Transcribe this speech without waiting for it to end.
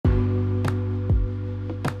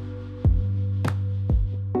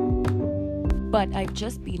But I've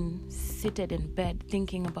just been seated in bed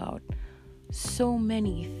thinking about so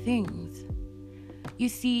many things. You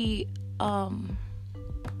see,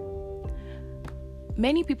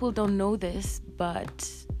 many people don't know this, but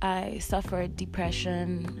I suffered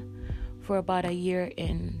depression for about a year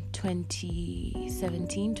in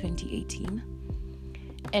 2017, 2018.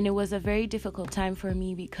 And it was a very difficult time for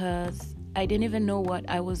me because I didn't even know what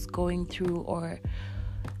I was going through, or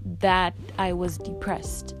that I was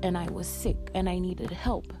depressed and I was sick and I needed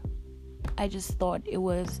help. I just thought it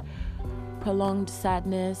was prolonged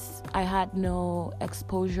sadness. I had no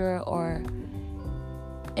exposure or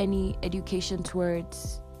any education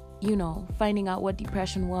towards, finding out what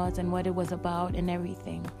depression was and what it was about and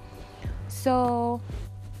everything. So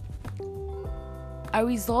a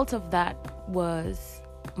result of that was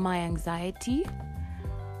my anxiety.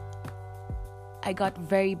 I got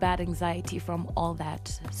very bad anxiety from all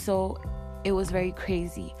that. So it was very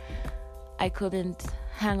crazy. I couldn't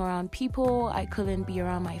hang around people. I couldn't be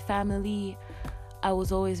around my family. I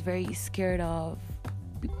was always very scared of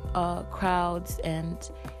crowds and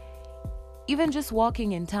even just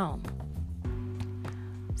walking in town.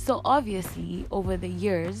 So obviously, over the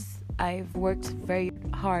years, I've worked very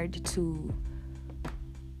hard to,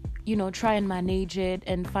 try and manage it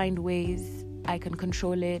and find ways I can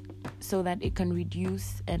control it so that it can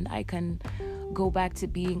reduce and I can go back to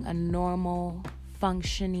being a normal,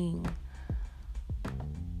 functioning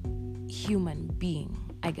human being,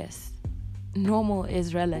 I guess. Normal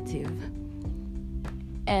is relative.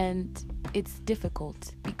 And it's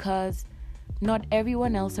difficult because not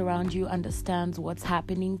everyone else around you understands what's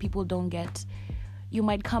happening. People don't get. You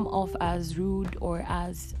might come off as rude or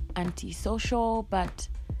as antisocial, but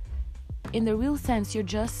in the real sense, you're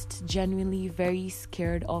just genuinely very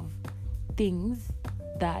scared of things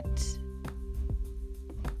that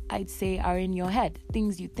I'd say are in your head.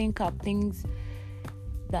 Things you think up, things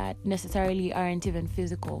that necessarily aren't even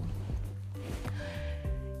physical.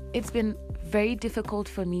 It's been very difficult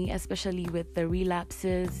for me, especially with the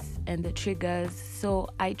relapses and the triggers. So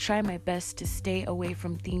I try my best to stay away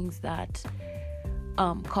from things that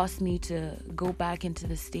caused me to go back into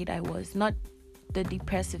the state I was. Not the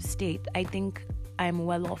depressive state. I think I'm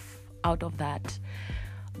well off out of that.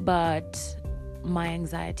 But my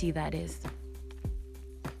anxiety, that is.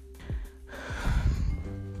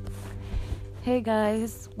 Hey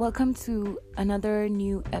guys, welcome to another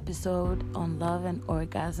new episode on love and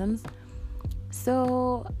orgasms.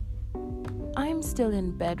 So I'm still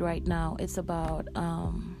in bed right now. It's about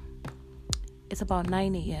 9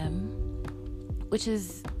 a.m., which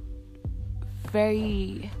is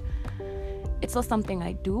it's not something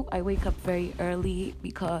I do. I wake up very early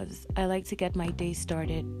because I like to get my day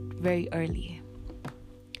started very early.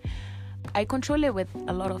 I control it with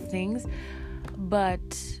a lot of things, but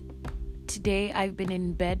today I've been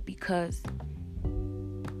in bed because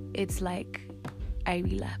it's like I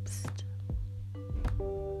relapsed.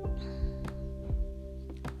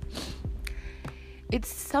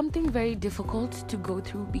 It's something very difficult to go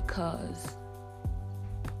through because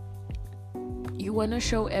you want to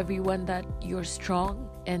show everyone that you're strong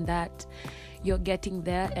and that you're getting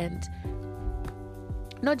there, and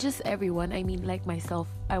not just everyone, I mean like myself.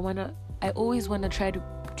 I always want to try to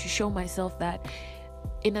show myself that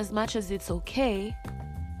in as much as it's okay,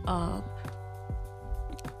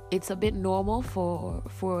 it's a bit normal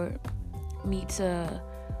for me to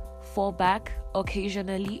fall back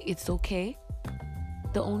occasionally. It's okay.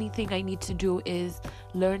 The only thing I need to do is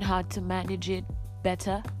learn how to manage it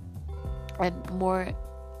better and more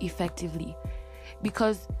effectively,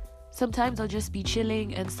 because sometimes I'll just be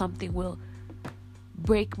chilling and something will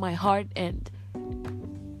break my heart and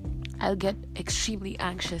I'll get extremely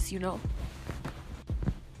anxious,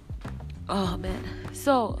 Oh man.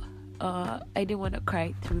 So I didn't want to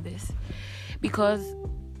cry through this because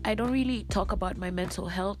I don't really talk about my mental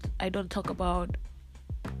health. I don't talk about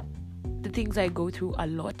the things I go through a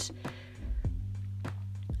lot.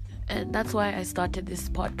 And that's why I started this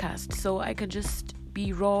podcast, so I can just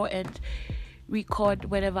be raw and record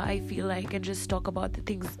whenever I feel like and just talk about the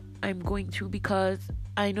things I'm going through, because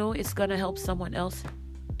I know it's gonna help someone else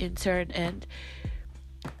in turn. And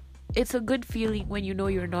it's a good feeling when you know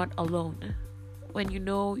you're not alone, when you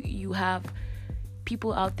know you have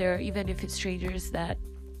people out there, even if it's strangers, that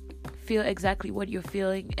feel exactly what you're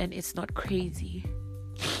feeling and it's not crazy.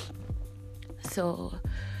 So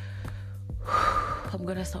I'm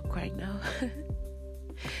gonna stop crying now.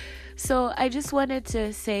 So I just wanted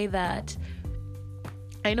to say that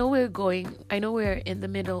I know we're in the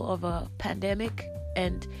middle of a pandemic,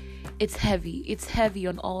 and it's heavy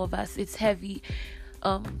on all of us. It's heavy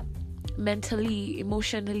mentally,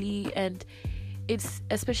 emotionally, and it's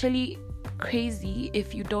especially crazy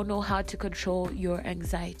if you don't know how to control your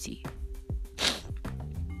anxiety.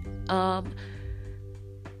 I'm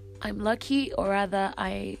lucky, or rather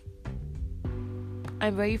I'm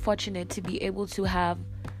very fortunate to be able to have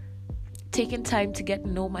taken time to get to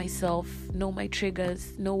know myself, know my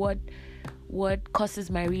triggers, know what causes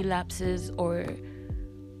my relapses, or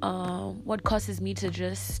what causes me to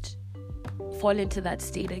just fall into that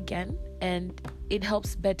state again. And it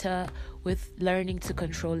helps better with learning to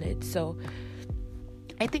control it. So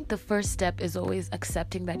I think the first step is always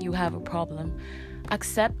accepting that you have a problem.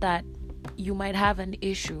 Accept that you might have an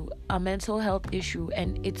issue, a mental health issue,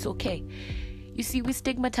 and it's okay. You see, we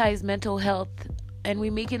stigmatize mental health and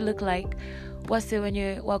we make it look like wase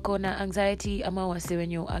wenye wako na anxiety ama wase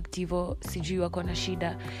wenye activo sijui wako na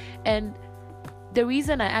shida. And the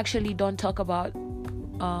reason I actually don't talk about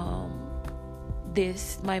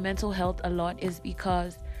my mental health a lot, is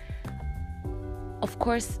because, of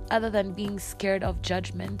course, other than being scared of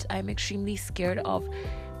judgment, I'm extremely scared of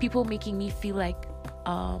people making me feel like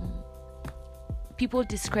people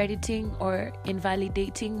discrediting or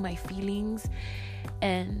invalidating my feelings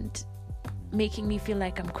and making me feel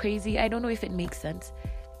like I'm crazy. I don't know if it makes sense.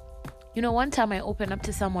 You know, one time I opened up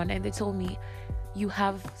to someone and they told me, you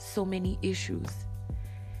have so many issues.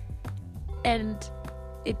 And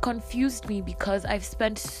it confused me because I've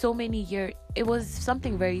spent so many years. It was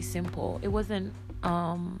something very simple. It wasn't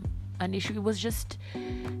an issue. It was just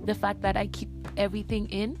the fact that I keep everything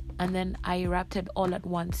in and then I erupted all at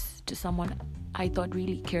once to someone I thought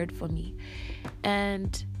really cared for me.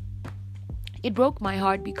 And it broke my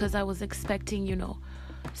heart because I was expecting,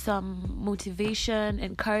 some motivation,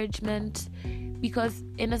 encouragement, because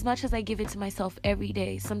in as much as I give it to myself every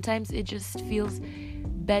day, sometimes it just feels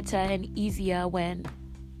better and easier when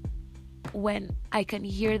I can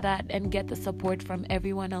hear that and get the support from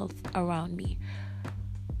everyone else around me.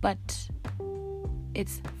 But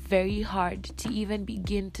it's very hard to even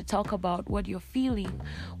begin to talk about what you're feeling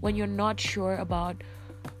when you're not sure about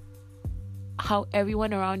how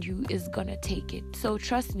everyone around you is gonna take it. So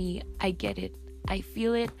trust me, I get it. I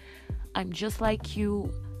feel it. I'm just like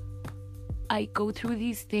you. I go through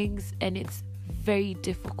these things and it's very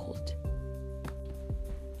difficult.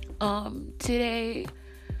 Today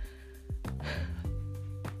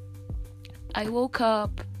I woke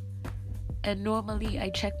up and normally I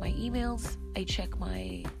check my emails, I check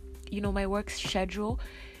my work schedule,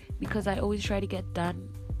 because I always try to get done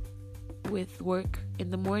with work in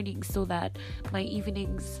the morning so that my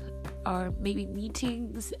evenings are maybe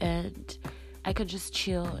meetings and I can just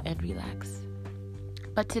chill and relax.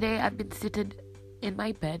 But today I've been sitting in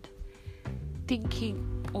my bed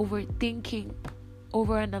thinking, overthinking,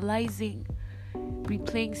 overanalyzing,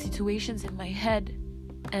 replaying situations in my head,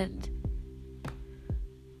 and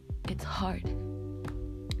it's hard.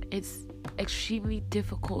 It's extremely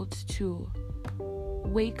difficult to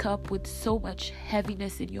wake up with so much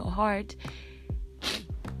heaviness in your heart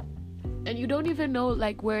and you don't even know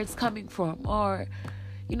where it's coming from, or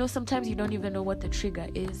sometimes you don't even know what the trigger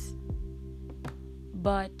is.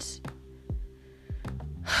 But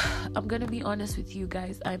I'm gonna be honest with you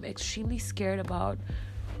guys, I'm extremely scared about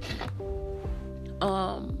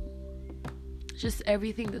just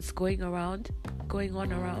everything that's going on around.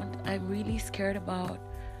 I'm really scared about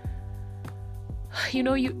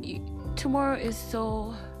tomorrow is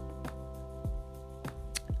so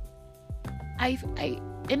I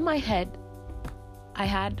in my head I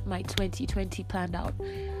had my 2020 planned out.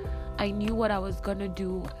 I knew what I was gonna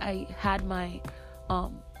do. I had my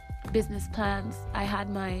business plans. I had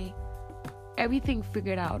my everything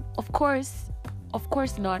figured out. Of course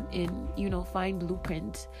not in fine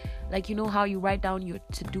blueprint, how you write down your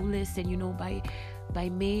to-do list and by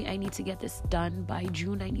May I need to get this done, by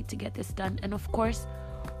June I need to get this done, and of course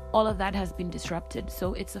all of that has been disrupted.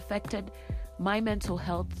 So it's affected my mental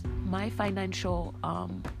health, my financial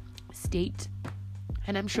state,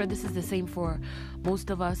 and I'm sure this is the same for most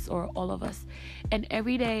of us or all of us. And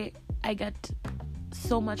every day I get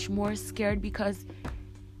so much more scared because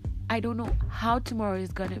I don't know how tomorrow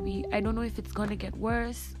is gonna be. I don't know if it's gonna get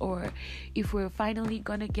worse or if we're finally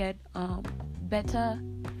gonna get better.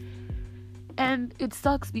 And it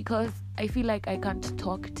sucks because I feel like I can't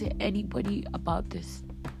talk to anybody about this,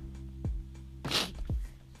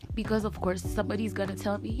 because of course somebody's gonna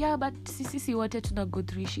tell me, yeah, but sisi wanted to not go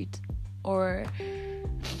through shit, or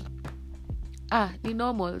ni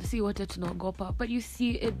normal, see wanted to not go up. But you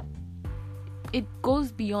see, it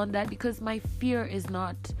goes beyond that, because my fear is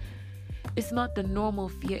not, it's not the normal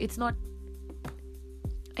fear. It's not,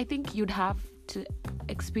 I think you'd have to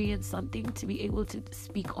experience something to be able to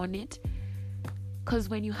speak on it. Because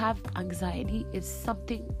when you have anxiety, it's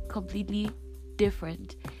something completely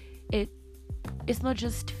different. It's not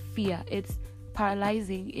just fear, it's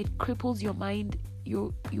paralyzing. It cripples your mind.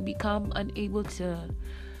 You become unable to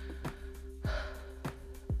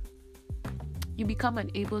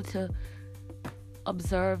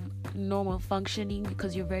observe normal functioning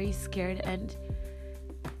because you're very scared. And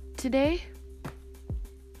today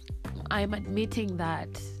I'm admitting that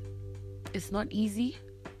it's not easy.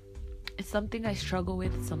 It's something I struggle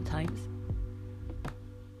with sometimes.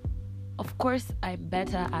 Of course, I'm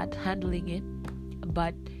better at handling it,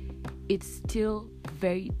 but it's still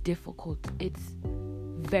very difficult. It's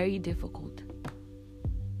very difficult.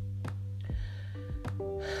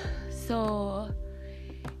 So,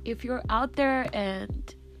 if you're out there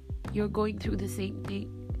and you're going through the same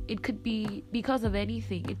thing, it could be because of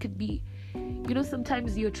anything. It could be,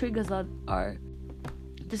 sometimes your triggers are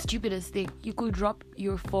the stupidest thing. You could drop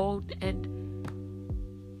your phone and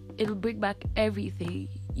it'll bring back everything.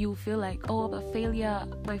 You feel like, oh, I'm a failure,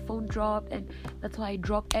 my phone dropped, and that's why I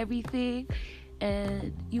dropped everything.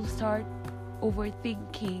 And you start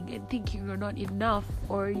overthinking and thinking you're not enough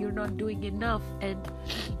or you're not doing enough. And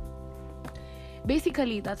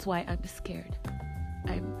basically, that's why I'm scared.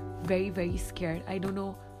 I'm very, very scared. I don't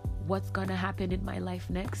know what's gonna happen in my life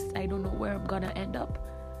next. I don't know where I'm gonna end up.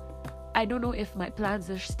 I don't know if my plans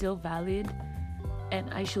are still valid and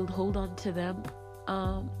I should hold on to them.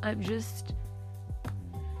 I'm just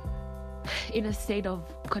in a state of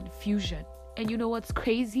confusion. And you know what's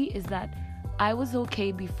crazy is that I was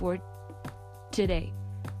okay before today.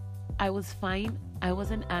 I was fine. I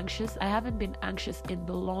wasn't anxious. I haven't been anxious in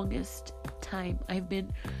the longest time.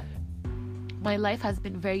 My life has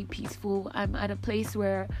been very peaceful. I'm at a place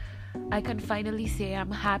where I can finally say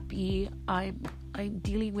I'm happy. I'm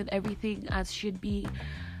dealing with everything as should be.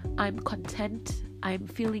 I'm content. I'm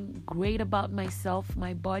feeling great about myself,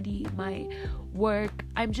 my body, my work.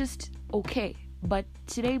 I'm just okay. But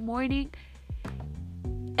today morning,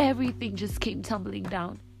 everything just came tumbling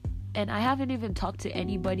down. And I haven't even talked to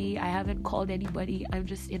anybody. I haven't called anybody. I'm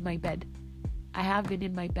just in my bed. I have been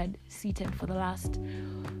in my bed, seated for the last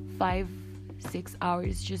 5-6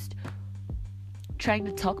 hours, just trying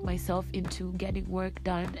to talk myself into getting work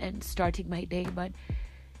done and starting my day. But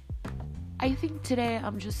I think today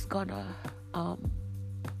I'm just gonna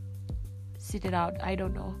sit it out. I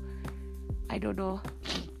don't know.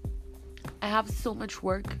 I have so much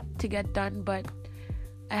work to get done, but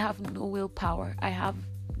I have no willpower. I have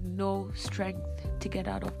no strength to get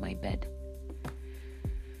out of my bed.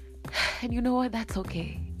 And you know what? That's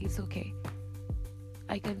okay. It's okay.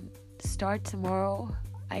 I can start tomorrow.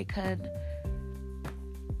 I can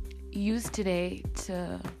use today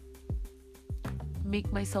to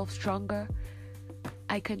make myself stronger.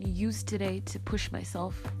 I can use today to push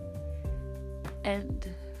myself. And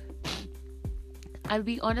I'll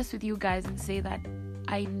be honest with you guys and say that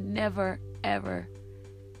I never ever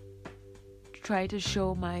try to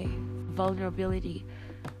show my vulnerability,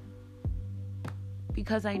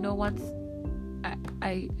 because I know once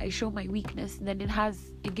I show my weakness, then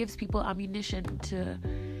it gives people ammunition to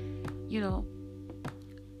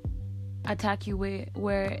attack you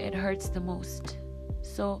where it hurts the most.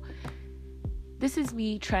 So this is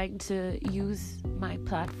me trying to use my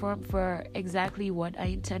platform for exactly what I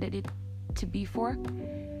intended it to be for,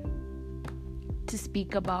 to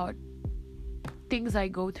speak about things I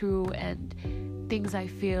go through and things I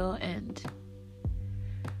feel. And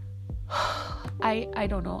I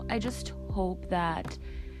don't know, I just hope that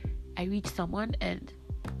I reach someone. And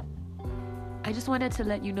I just wanted to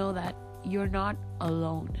let you know that you're not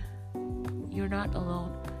alone. You're not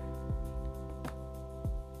alone.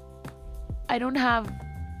 I don't have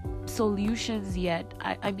solutions yet.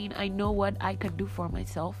 I mean, I know what I can do for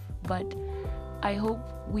myself, but I hope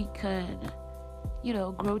we can,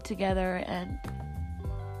 grow together and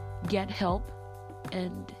get help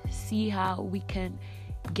and see how we can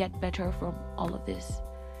get better from all of this.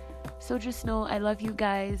 So just know I love you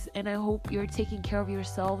guys, and I hope you're taking care of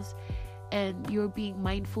yourselves and you're being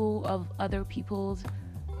mindful of other people's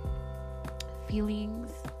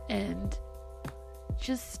feelings, and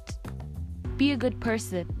just be a good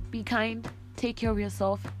person, be kind, take care of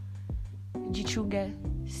yourself, jichunge,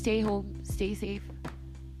 stay home, stay safe.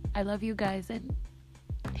 I love you guys, and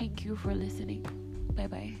thank you for listening. Bye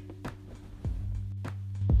bye.